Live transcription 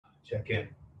Check in.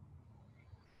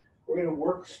 We're going to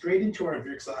work straight into our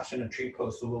vrksasana tree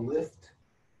pose. So we'll lift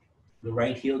the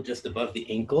right heel just above the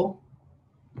ankle.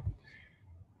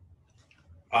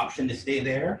 Option to stay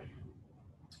there.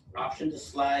 Option to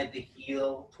slide the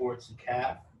heel towards the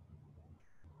calf.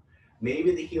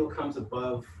 Maybe the heel comes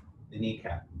above the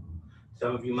kneecap.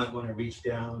 Some of you might want to reach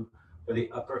down for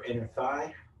the upper inner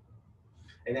thigh.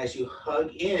 And as you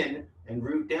hug in and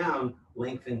root down,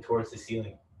 lengthen towards the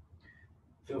ceiling.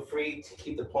 Feel free to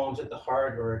keep the palms at the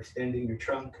heart or extending your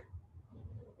trunk,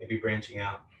 maybe branching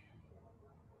out.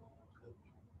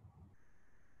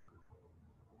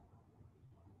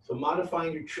 So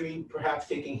modifying your tree, perhaps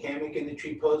taking hammock in the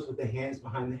tree pose with the hands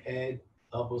behind the head,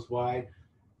 elbows wide,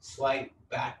 slight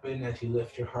back bend as you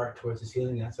lift your heart towards the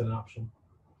ceiling, that's an option.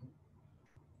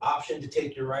 Option to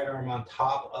take your right arm on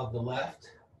top of the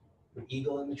left, for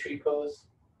eagle in the tree pose.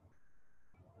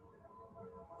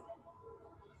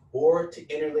 Or to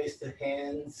interlace the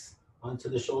hands onto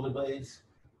the shoulder blades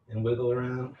and wiggle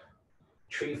around.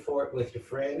 Tree fort with your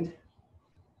friend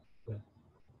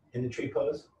in the tree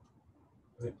pose.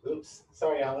 Oops,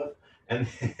 sorry, Olive. And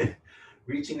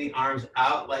reaching the arms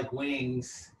out like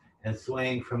wings and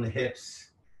swaying from the hips.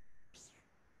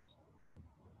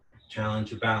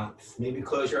 Challenge your balance. Maybe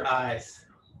close your eyes.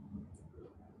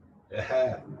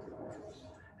 And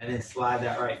then slide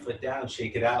that right foot down,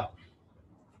 shake it out.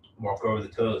 Walk over the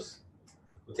toes.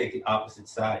 We'll take the opposite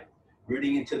side.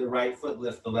 Rooting into the right foot,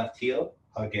 lift the left heel,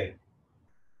 hug in.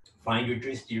 Find your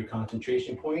drishti, your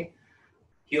concentration point.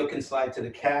 Heel can slide to the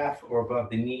calf or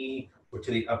above the knee or to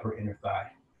the upper inner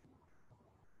thigh.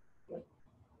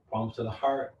 Palms to the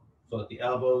heart, float the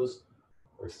elbows,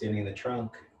 or extending the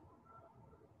trunk.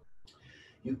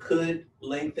 You could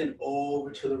lengthen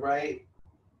over to the right.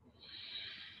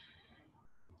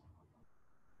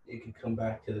 You can come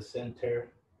back to the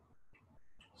center.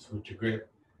 Switch your grip,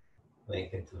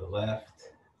 lengthen to the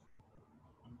left.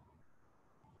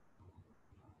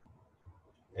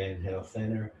 Inhale,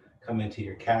 center. Come into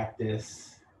your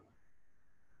cactus,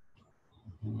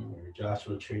 or your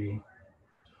Joshua tree,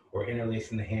 or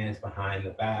interlacing the hands behind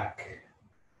the back.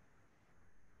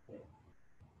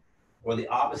 Or the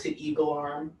opposite eagle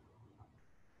arm,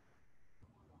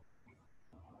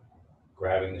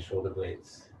 grabbing the shoulder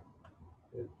blades.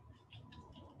 Good.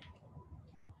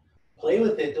 Play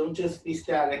with it, don't just be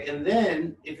static. And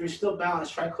then, if you're still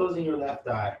balanced, try closing your left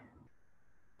eye.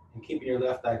 And keeping your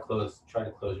left eye closed, try to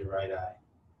close your right eye.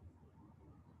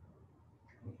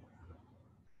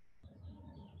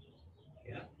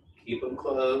 Yeah, keep them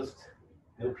closed,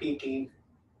 no peeking.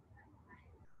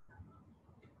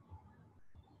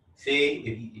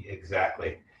 See,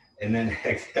 exactly. And then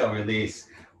exhale, release,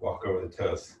 walk over the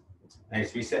toes.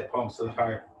 Nice, reset, palms to the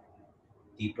heart.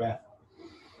 Deep breath.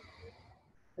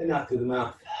 And out through the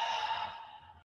mouth.